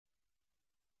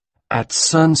At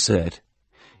sunset,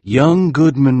 young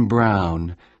Goodman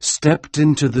Brown stepped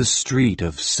into the street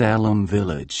of Salem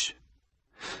Village.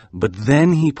 But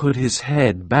then he put his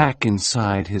head back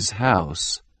inside his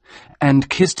house and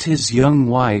kissed his young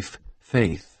wife,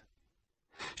 Faith.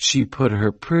 She put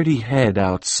her pretty head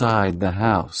outside the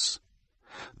house.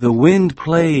 The wind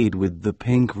played with the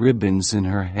pink ribbons in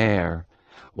her hair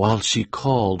while she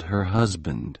called her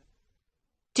husband.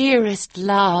 "Dearest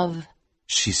love,"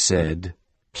 she said,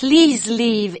 "please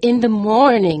leave in the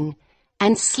morning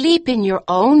and sleep in your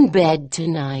own bed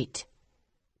tonight.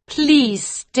 Please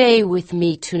stay with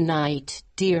me tonight,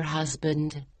 dear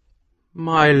husband."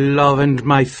 "My love and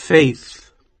my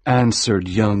Faith," answered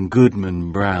young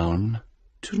Goodman Brown,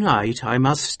 "tonight I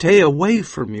must stay away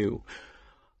from you.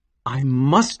 I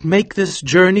must make this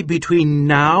journey between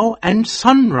now and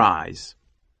sunrise."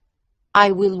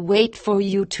 "I will wait for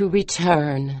you to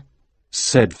return,"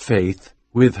 said Faith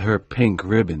with her pink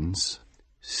ribbons.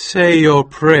 "Say your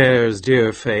prayers,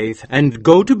 dear Faith, and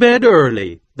go to bed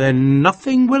early. Then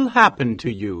nothing will happen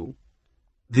to you."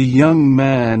 The young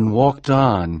man walked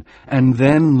on and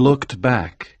then looked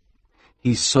back.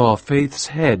 He saw Faith's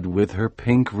head with her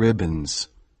pink ribbons.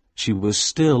 She was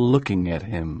still looking at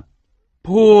him.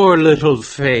 "Poor little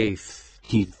Faith,"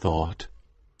 he thought.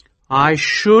 "I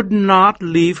should not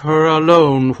leave her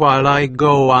alone while I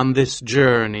go on this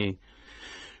journey.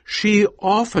 She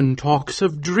often talks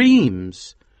of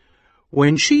dreams.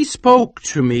 When she spoke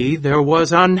to me, there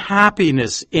was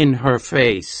unhappiness in her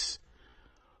face.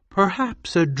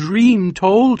 Perhaps a dream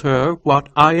told her what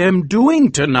I am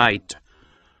doing tonight.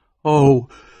 Oh,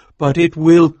 but it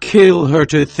will kill her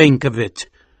to think of it.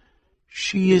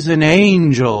 She is an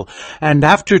angel, and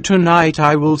after tonight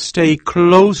I will stay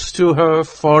close to her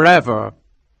forever."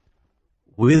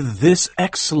 With this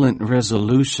excellent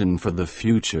resolution for the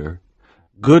future,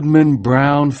 Goodman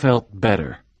Brown felt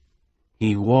better.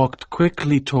 He walked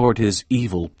quickly toward his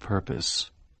evil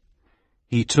purpose.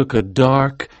 He took a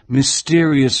dark,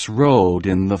 mysterious road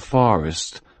in the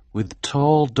forest with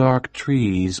tall, dark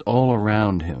trees all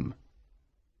around him.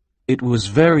 It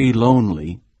was very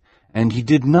lonely, and he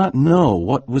did not know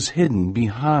what was hidden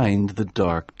behind the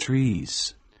dark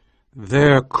trees.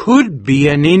 "There could be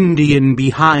an Indian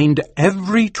behind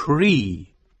every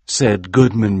tree," said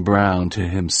Goodman Brown to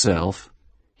himself.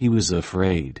 He was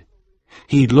afraid.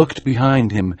 He looked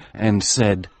behind him and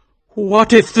said,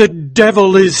 "What if the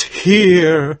devil is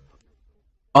here?"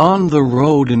 On the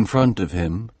road in front of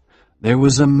him, there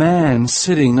was a man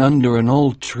sitting under an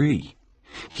old tree.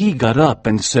 He got up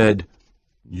and said,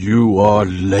 "You are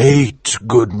late,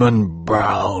 Goodman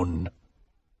Brown."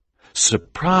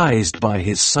 Surprised by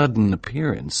his sudden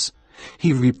appearance,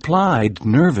 he replied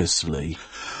nervously,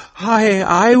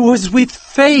 I was with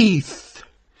Faith."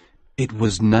 It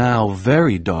was now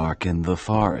very dark in the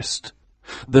forest.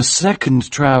 The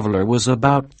second traveler was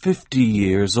about 50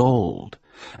 years old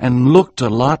and looked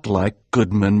a lot like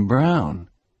Goodman Brown.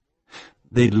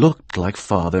 They looked like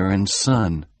father and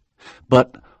son,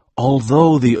 but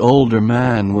although the older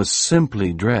man was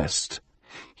simply dressed,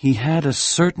 he had a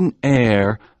certain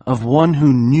air of one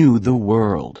who knew the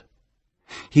world.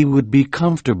 He would be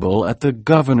comfortable at the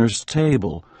governor's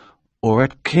table or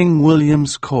at King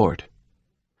William's court.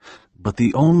 But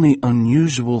the only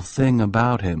unusual thing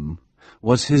about him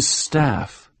was his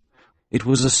staff. It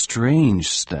was a strange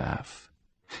staff.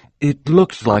 It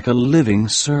looked like a living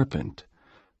serpent.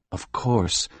 Of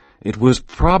course, it was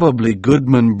probably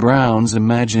Goodman Brown's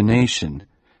imagination,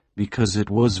 because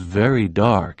it was very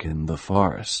dark in the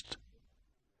forest.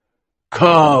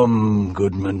 "Come,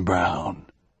 Goodman Brown,"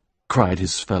 cried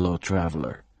his fellow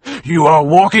traveler. "You are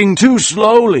walking too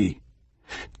slowly.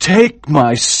 Take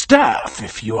my staff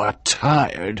if you are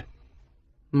tired."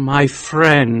 "My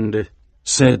friend,"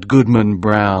 said Goodman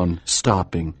Brown,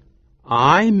 stopping,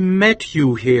 "I met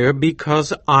you here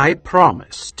because I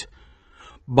promised.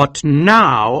 But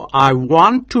now I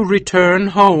want to return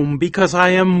home because I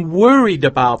am worried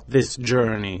about this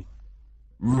journey."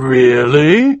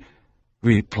 "Really?"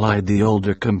 replied the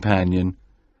older companion.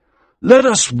 "Let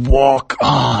us walk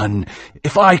on.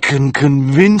 If I can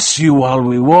convince you while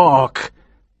we walk,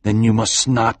 then you must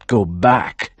not go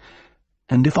back.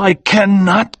 And if I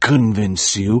cannot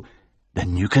convince you,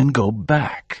 then you can go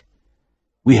back.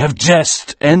 We have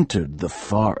just entered the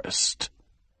forest."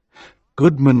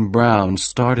 Goodman Brown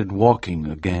started walking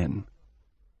again.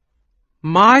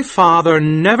 "My father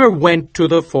never went to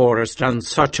the forest on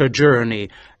such a journey,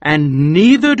 and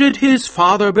neither did his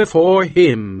father before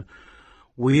him.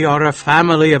 We are a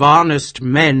family of honest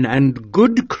men and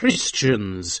good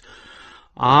Christians.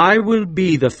 I will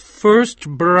be the first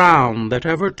Brown that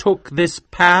ever took this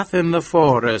path in the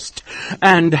forest,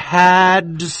 and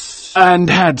had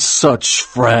such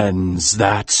friends,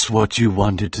 that's what you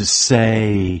wanted to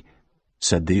say,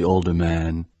 said the older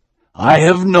man. I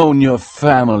have known your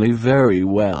family very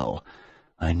well.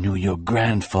 I knew your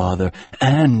grandfather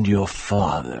and your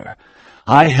father.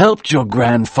 I helped your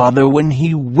grandfather when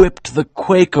he whipped the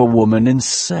Quaker woman in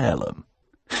Salem.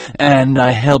 And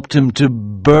I helped him to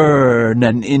burn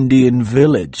an Indian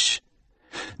village.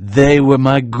 They were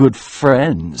my good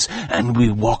friends, and we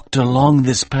walked along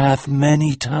this path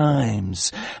many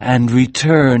times, and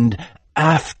returned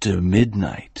after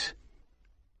midnight.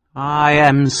 I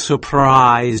am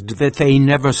surprised that they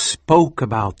never spoke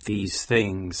about these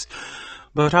things,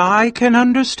 but I can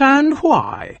understand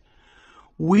why.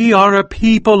 We are a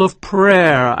people of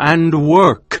prayer and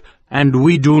work, and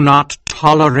we do not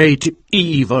tolerate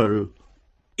evil.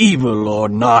 Evil or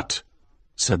not,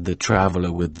 said the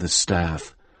traveler with the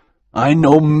staff, I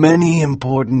know many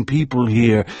important people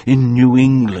here in New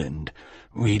England,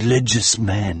 religious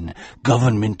men,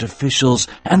 government officials,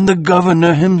 and the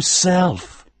governor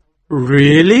himself.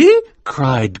 Really?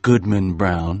 Cried Goodman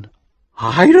Brown.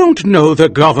 I don't know the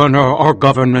governor or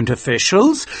government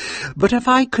officials, but if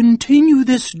I continue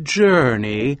this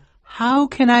journey, how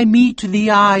can I meet the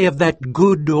eye of that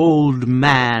good old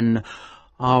man,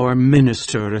 our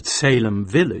minister at Salem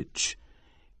Village?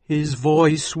 His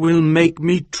voice will make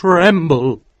me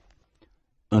tremble.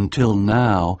 Until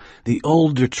now, the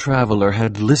older traveler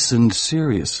had listened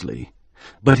seriously,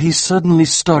 but he suddenly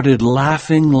started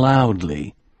laughing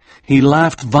loudly. He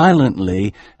laughed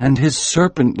violently, and his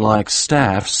serpent-like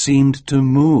staff seemed to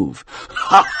move.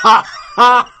 "Ha, ha,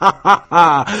 ha, ha, ha,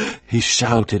 ha!" he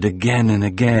shouted again and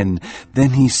again. Then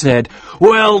he said,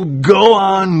 "Well, go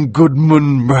on,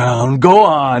 Goodman Brown, go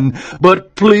on,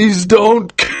 but please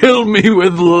don't kill me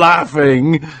with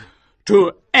laughing."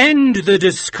 To end the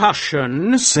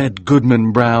discussion, said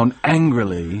Goodman Brown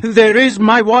angrily, there is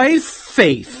my wife,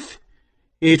 Faith.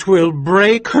 It will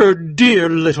break her dear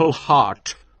little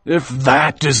heart. "If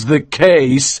that is the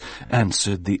case,"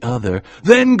 answered the other,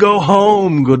 "then go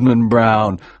home, Goodman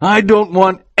Brown. I don't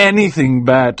want anything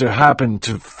bad to happen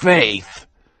to Faith."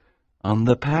 On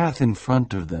the path in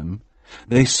front of them,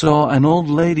 they saw an old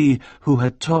lady who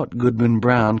had taught Goodman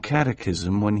Brown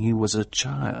catechism when he was a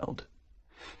child.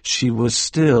 She was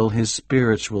still his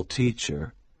spiritual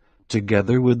teacher,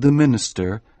 together with the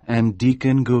minister and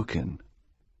Deacon Gookin.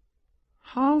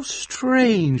 How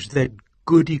strange that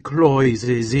Goody Cloyes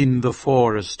is in the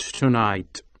forest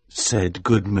tonight, said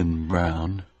Goodman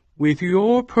Brown. With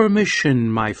your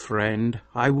permission, my friend,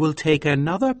 I will take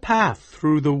another path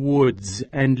through the woods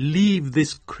and leave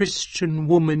this Christian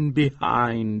woman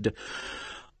behind.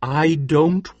 I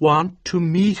don't want to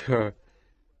meet her.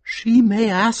 She may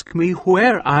ask me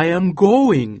where I am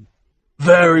going.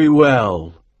 Very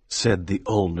well, said the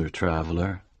older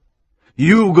traveler.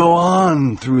 You go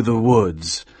on through the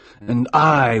woods, and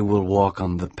I will walk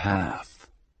on the path.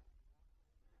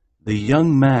 The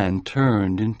young man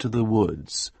turned into the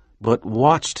woods, but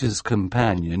watched his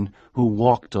companion, who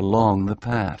walked along the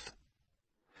path.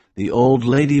 The old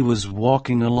lady was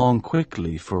walking along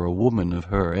quickly for a woman of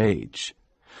her age.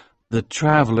 The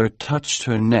traveler touched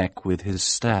her neck with his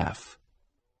staff.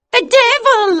 "The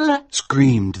devil!"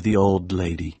 screamed the old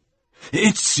lady.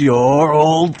 "It's your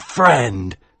old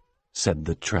friend," said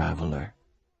the traveler.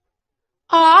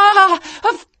 "Ah,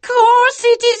 of course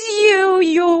it is you,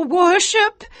 your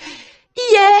worship.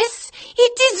 Yes,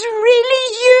 it is really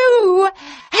you,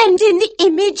 and in the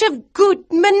image of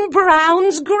Goodman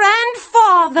Brown's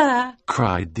grandfather,"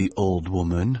 cried the old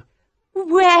woman.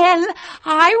 "Well,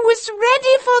 I was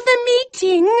ready for the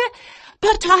meeting,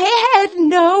 but I had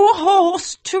no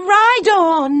horse to ride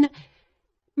on.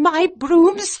 My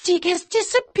broomstick has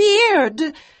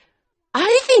disappeared.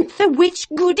 I think the witch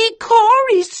Goody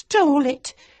Corey stole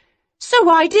it, so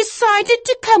I decided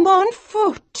to come on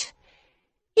foot.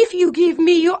 If you give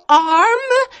me your arm,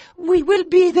 we will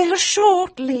be there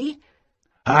shortly."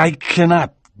 "I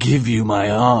cannot give you my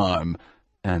arm,"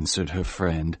 answered her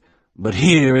friend, "but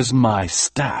here is my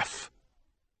staff."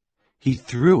 He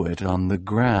threw it on the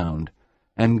ground,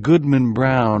 and Goodman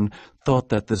Brown thought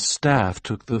that the staff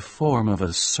took the form of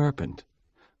a serpent,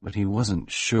 but he wasn't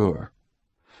sure.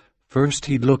 First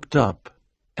he looked up,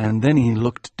 and then he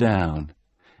looked down,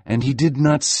 and he did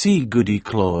not see Goody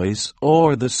Cloyes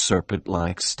or the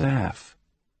serpent-like staff.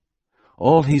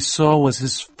 All he saw was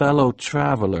his fellow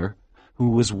traveler, who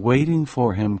was waiting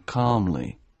for him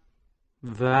calmly.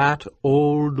 That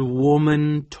old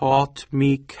woman taught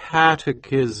me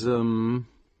catechism,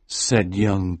 said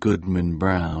young Goodman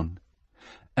Brown,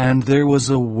 and there was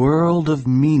a world of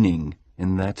meaning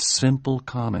in that simple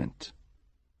comment.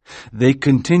 They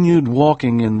continued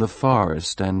walking in the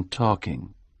forest and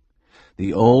talking.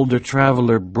 The older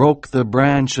traveler broke the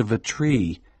branch of a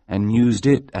tree and used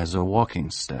it as a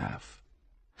walking staff.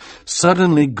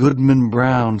 Suddenly Goodman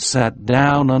Brown sat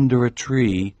down under a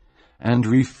tree and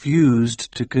refused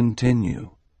to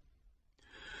continue.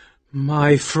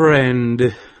 "My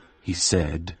friend," he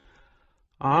said,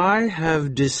 "I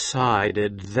have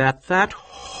decided that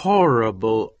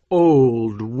horrible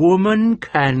old woman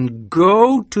can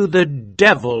go to the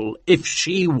devil if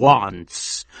she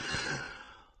wants.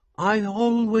 I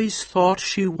always thought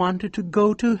she wanted to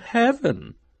go to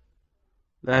heaven.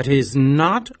 That is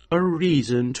not a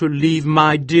reason to leave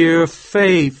my dear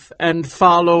Faith and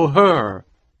follow her."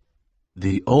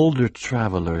 The older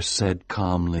traveler said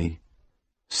calmly,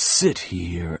 "Sit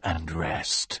here and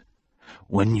rest.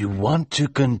 When you want to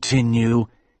continue,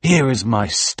 here is my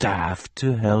staff to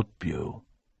help you."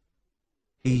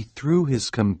 He threw his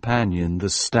companion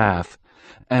the staff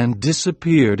and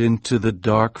disappeared into the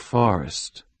dark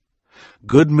forest.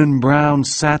 Goodman Brown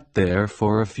sat there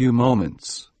for a few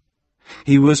moments.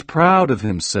 He was proud of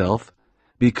himself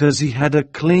because he had a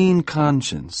clean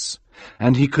conscience,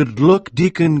 and he could look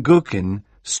Deacon Gookin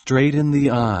straight in the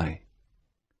eye.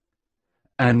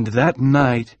 And that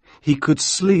night he could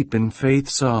sleep in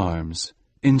Faith's arms,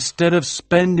 instead of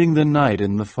spending the night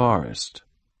in the forest.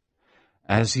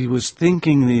 As he was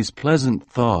thinking these pleasant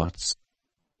thoughts,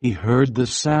 he heard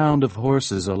the sound of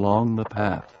horses along the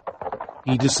path.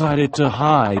 He decided to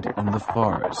hide in the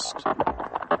forest.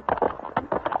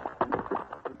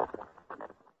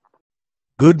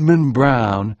 Goodman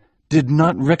Brown did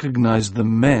not recognize the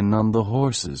men on the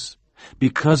horses,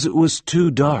 because it was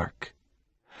too dark.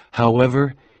 However,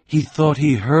 he thought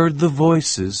he heard the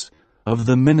voices of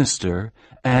the minister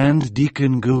and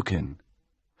Deacon Gookin.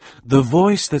 The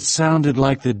voice that sounded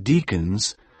like the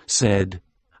deacon's said,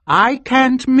 "I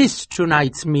can't miss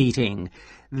tonight's meeting.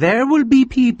 There will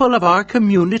be people of our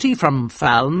community from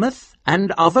Falmouth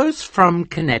and others from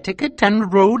Connecticut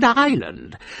and Rhode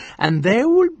Island, and there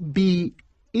will be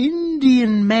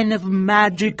Indian men of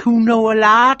magic who know a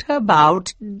lot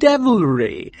about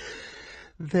devilry.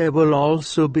 There will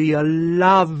also be a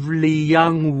lovely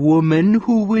young woman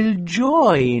who will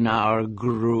join our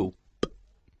group."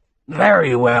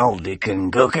 "Very well, Deacon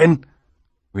Gookin,"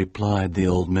 replied the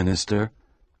old minister.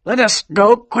 "Let us go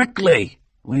quickly.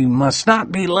 We must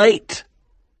not be late."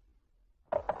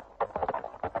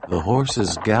 The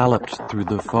horses galloped through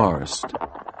the forest.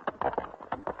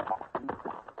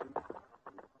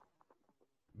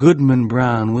 Goodman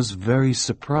Brown was very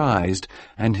surprised,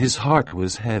 and his heart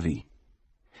was heavy.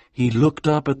 He looked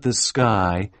up at the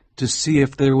sky to see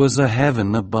if there was a heaven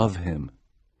above him.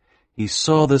 He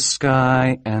saw the sky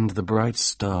and the bright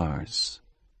stars.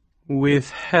 "With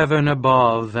heaven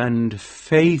above and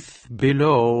faith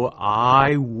below,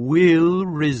 I will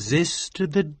resist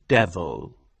the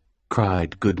devil,"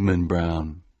 cried Goodman Brown.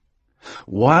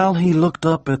 While he looked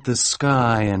up at the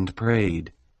sky and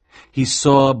prayed, he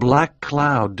saw a black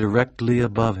cloud directly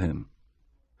above him.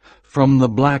 From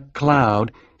the black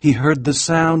cloud he heard the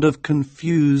sound of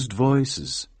confused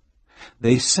voices.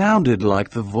 They sounded like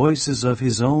the voices of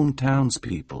his own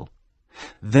townspeople.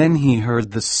 Then he heard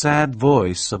the sad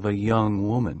voice of a young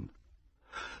woman.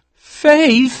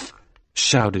 "Faith!"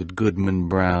 shouted Goodman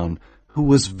Brown, who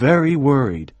was very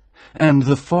worried, and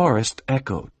the forest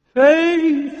echoed.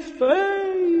 "Faith,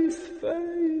 faith,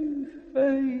 faith,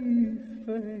 faith,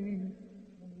 faith."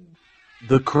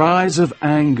 The cries of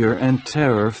anger and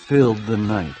terror filled the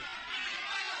night.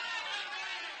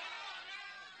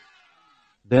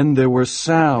 Then there were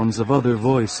sounds of other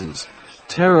voices,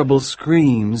 terrible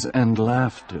screams and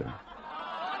laughter.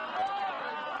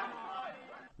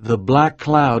 The black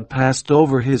cloud passed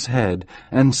over his head,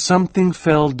 and something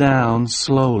fell down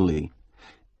slowly.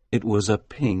 It was a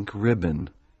pink ribbon.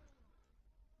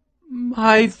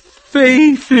 "My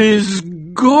faith is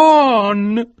gone,"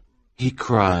 he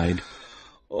cried.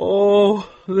 "Oh,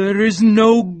 there is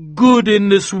no good in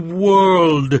this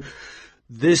world.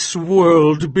 This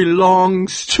world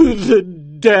belongs to the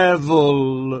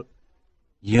devil."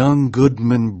 Young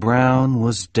Goodman Brown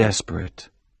was desperate.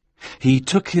 He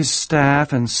took his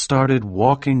staff and started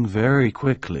walking very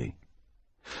quickly.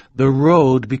 The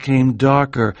road became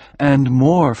darker and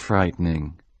more frightening.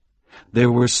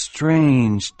 There were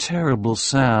strange, terrible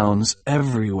sounds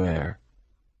everywhere.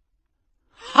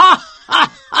 "Ha, ha,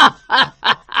 ha, ha,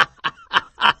 ha!"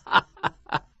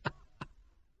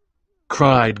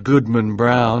 cried Goodman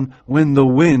Brown when the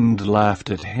wind laughed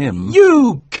at him.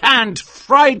 "You can't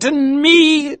frighten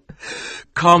me!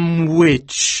 Come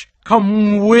witch,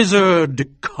 Come,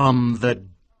 wizard, come the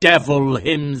devil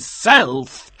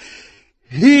himself.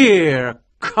 Here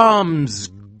comes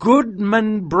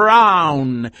Goodman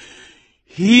Brown.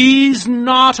 He's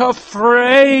not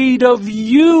afraid of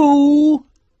you.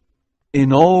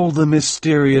 In all the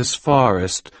mysterious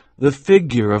forest, the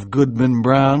figure of Goodman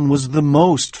Brown was the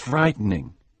most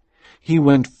frightening. He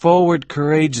went forward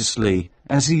courageously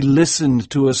as he listened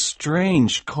to a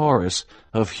strange chorus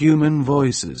of human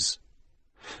voices.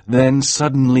 Then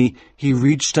suddenly he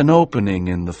reached an opening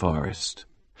in the forest.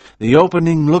 The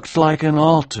opening looked like an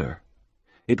altar.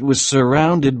 It was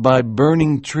surrounded by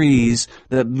burning trees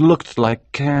that looked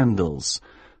like candles.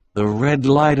 The red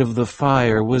light of the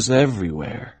fire was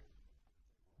everywhere.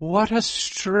 "What a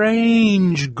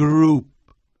strange group,"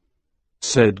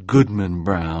 said Goodman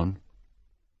Brown.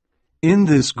 In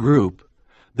this group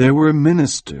there were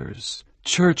ministers,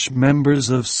 church members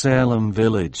of Salem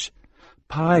Village,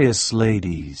 pious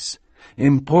ladies,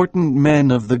 important men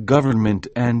of the government,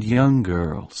 and young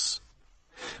girls.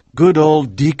 Good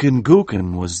old Deacon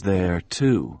Gookin was there,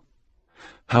 too.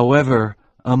 However,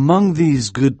 among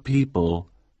these good people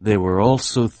there were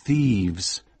also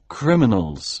thieves,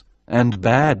 criminals, and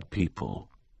bad people.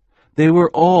 They were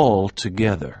all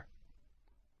together.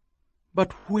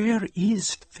 "But where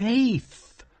is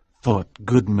Faith?" thought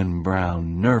Goodman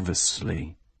Brown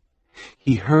nervously.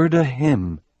 He heard a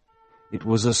hymn. It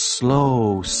was a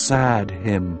slow, sad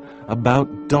hymn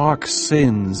about dark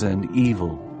sins and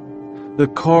evil. The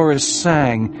chorus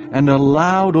sang, and a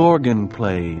loud organ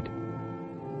played.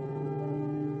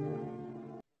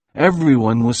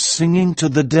 Everyone was singing to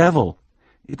the devil.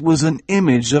 It was an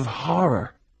image of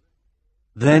horror.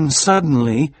 Then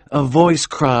suddenly a voice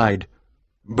cried,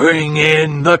 "Bring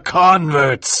in the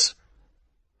converts!"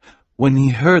 When he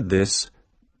heard this,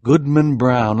 Goodman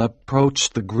Brown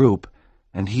approached the group,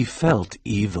 and he felt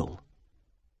evil.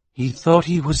 He thought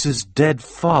he was his dead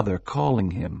father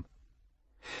calling him.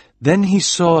 Then he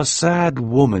saw a sad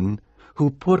woman who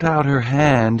put out her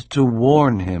hand to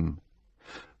warn him.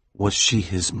 Was she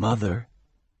his mother?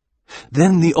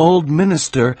 Then the old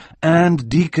minister and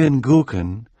Deacon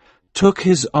Gookin took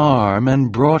his arm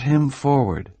and brought him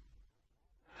forward.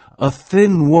 A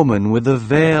thin woman with a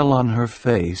veil on her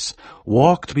face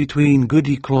walked between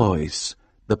Goody Cloyce,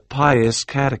 the pious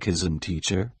catechism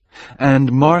teacher,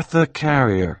 and Martha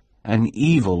Carrier, an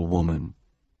evil woman.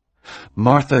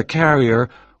 Martha Carrier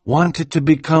wanted to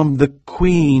become the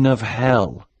queen of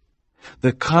hell.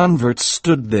 The converts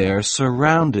stood there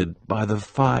surrounded by the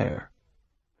fire.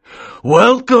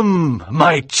 "Welcome,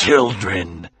 my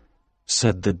children,"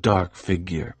 said the dark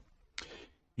figure.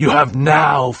 "You have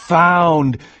now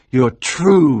found your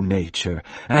true nature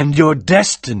and your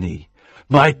destiny.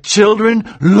 My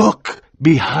children, look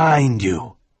behind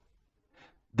you."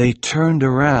 They turned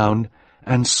around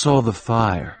and saw the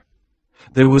fire.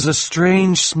 There was a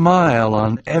strange smile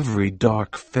on every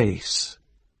dark face.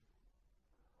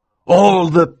 "All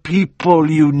the people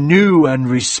you knew and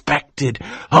respected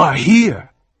are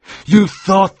here. You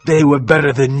thought they were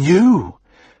better than you,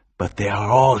 but they are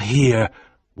all here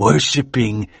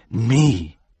worshipping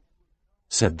me,"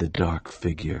 said the dark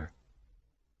figure.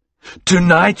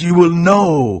 "Tonight you will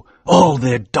know all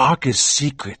their darkest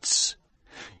secrets.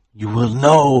 You will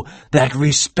know that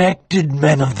respected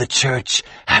men of the church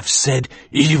have said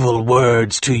evil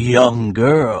words to young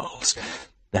girls,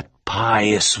 that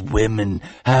pious women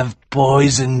have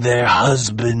poisoned their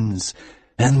husbands,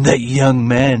 and that young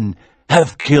men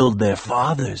have killed their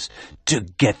fathers to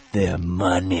get their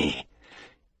money.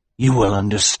 You will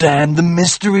understand the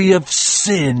mystery of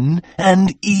sin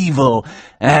and evil.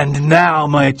 And now,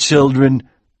 my children,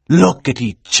 look at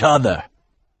each other."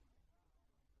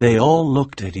 They all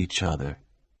looked at each other.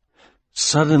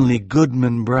 Suddenly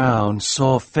Goodman Brown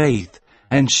saw Faith,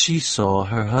 and she saw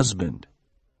her husband.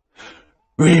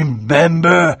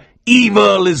 "Remember,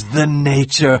 evil is the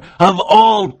nature of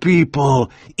all people.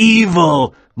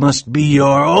 Evil must be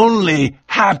your only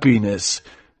happiness.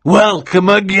 Welcome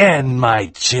again, my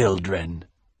children."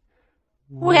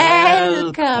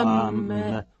 Welcome,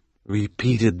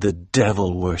 repeated the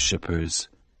devil worshippers.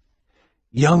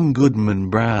 Young Goodman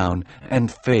Brown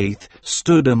and Faith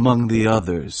stood among the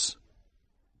others.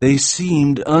 They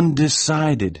seemed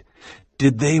undecided.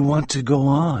 Did they want to go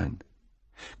on?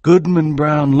 Goodman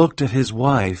Brown looked at his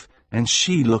wife, and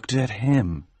she looked at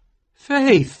him.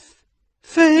 "Faith,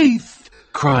 Faith,"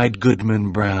 cried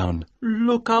Goodman Brown.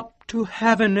 "look up to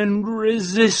heaven and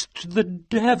resist the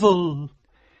devil."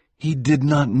 He did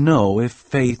not know if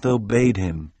Faith obeyed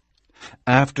him.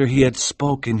 After he had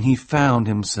spoken, he found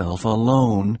himself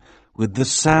alone with the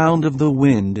sound of the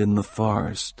wind in the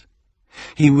forest.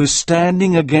 He was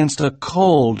standing against a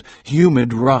cold,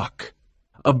 humid rock.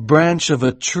 A branch of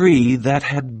a tree that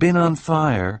had been on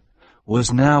fire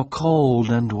was now cold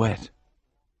and wet.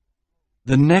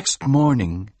 The next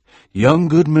morning, young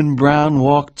Goodman Brown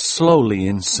walked slowly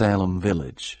in Salem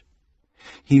village.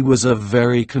 He was a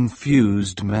very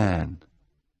confused man.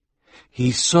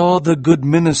 He saw the good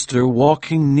minister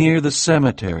walking near the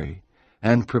cemetery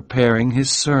and preparing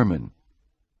his sermon.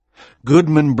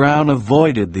 Goodman Brown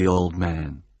avoided the old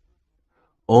man.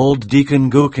 Old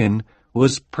Deacon Gookin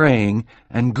was praying,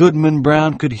 and Goodman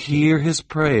Brown could hear his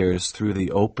prayers through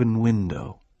the open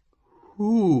window.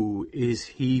 "Who is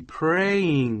he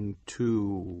praying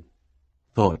to?"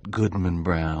 thought Goodman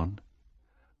Brown.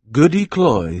 Goody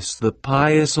Cloyce, the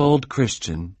pious old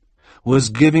Christian, was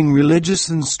giving religious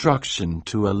instruction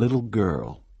to a little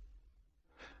girl.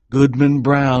 Goodman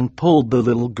Brown pulled the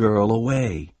little girl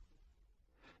away.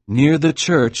 Near the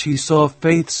church he saw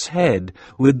Faith's head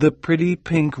with the pretty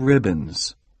pink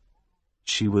ribbons.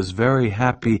 She was very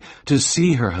happy to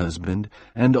see her husband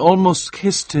and almost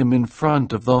kissed him in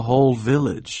front of the whole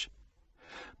village.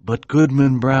 But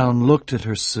Goodman Brown looked at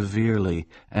her severely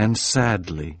and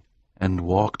sadly and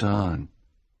walked on.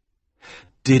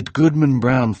 Did Goodman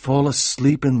Brown fall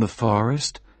asleep in the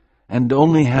forest and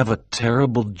only have a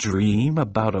terrible dream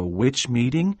about a witch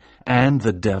meeting and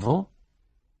the devil?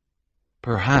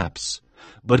 Perhaps,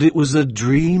 but it was a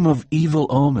dream of evil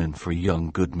omen for young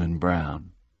Goodman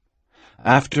Brown.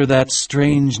 After that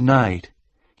strange night,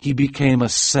 he became a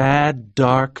sad,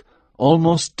 dark,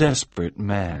 almost desperate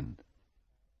man.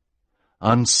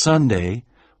 On Sunday,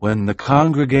 when the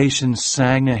congregation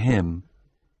sang a hymn,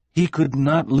 he could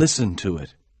not listen to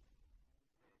it.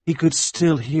 He could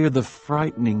still hear the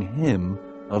frightening hymn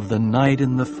of the night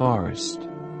in the forest.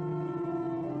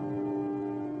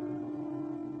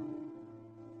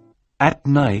 At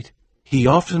night, he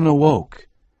often awoke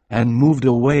and moved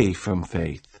away from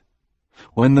Faith.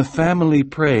 When the family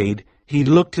prayed, he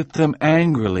looked at them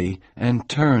angrily and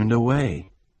turned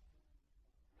away.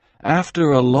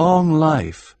 After a long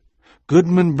life,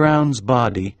 Goodman Brown's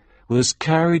body was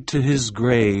carried to his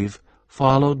grave,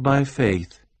 followed by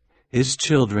Faith, his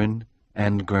children,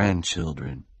 and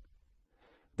grandchildren.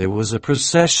 There was a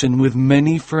procession with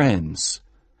many friends,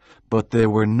 but there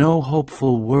were no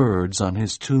hopeful words on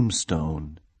his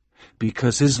tombstone,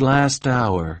 because his last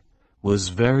hour was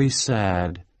very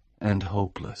sad and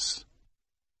hopeless.